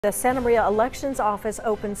The Santa Maria Elections Office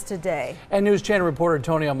opens today. And News Channel reporter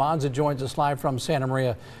Tony Almanza joins us live from Santa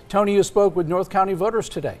Maria. Tony, you spoke with North County voters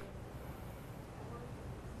today.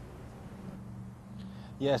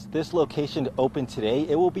 Yes, this location opened today.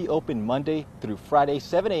 It will be open Monday through Friday,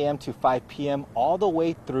 7 a.m. to 5 p.m. all the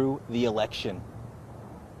way through the election.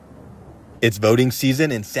 It's voting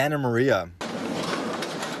season in Santa Maria.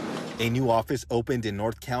 A new office opened in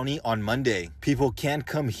North County on Monday. People can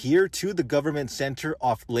come here to the government center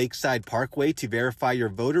off Lakeside Parkway to verify your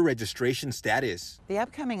voter registration status. The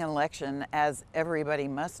upcoming election, as everybody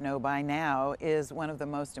must know by now, is one of the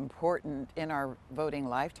most important in our voting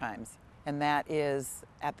lifetimes. And that is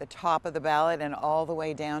at the top of the ballot and all the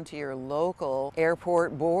way down to your local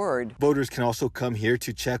airport board. Voters can also come here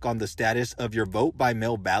to check on the status of your vote by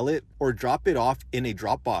mail ballot or drop it off in a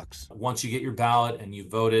drop box. Once you get your ballot and you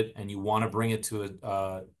voted and you want to bring it to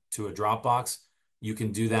a drop box, you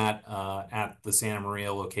can do that at the Santa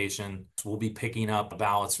Maria location. We'll be picking up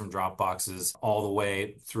ballots from drop boxes all the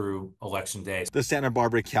way through Election Day. The Santa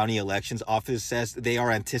Barbara County Elections Office says they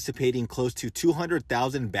are anticipating close to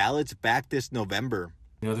 200,000 ballots back this November.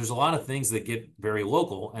 You know, there's a lot of things that get very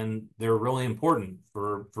local and they're really important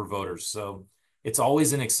for voters. So it's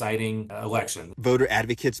always an exciting election. Voter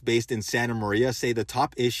advocates based in Santa Maria say the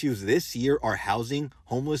top issues this year are housing,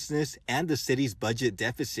 homelessness, and the city's budget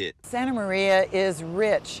deficit. Santa Maria is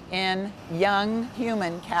rich in young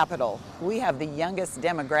human capital. We have the youngest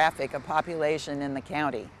demographic of population in the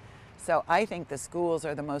county. So I think the schools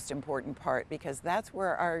are the most important part because that's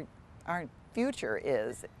where our future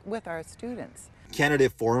is with our students.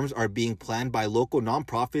 Candidate forums are being planned by local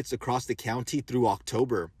nonprofits across the county through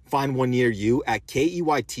October. Find one near you at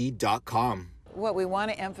KEYT.com. What we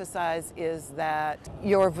want to emphasize is that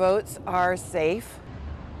your votes are safe.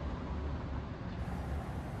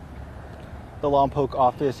 The Lompoc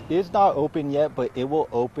office is not open yet, but it will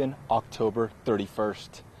open October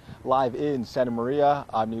 31st. Live in Santa Maria,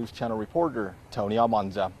 I'm News Channel reporter Tony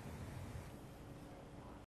Almanza.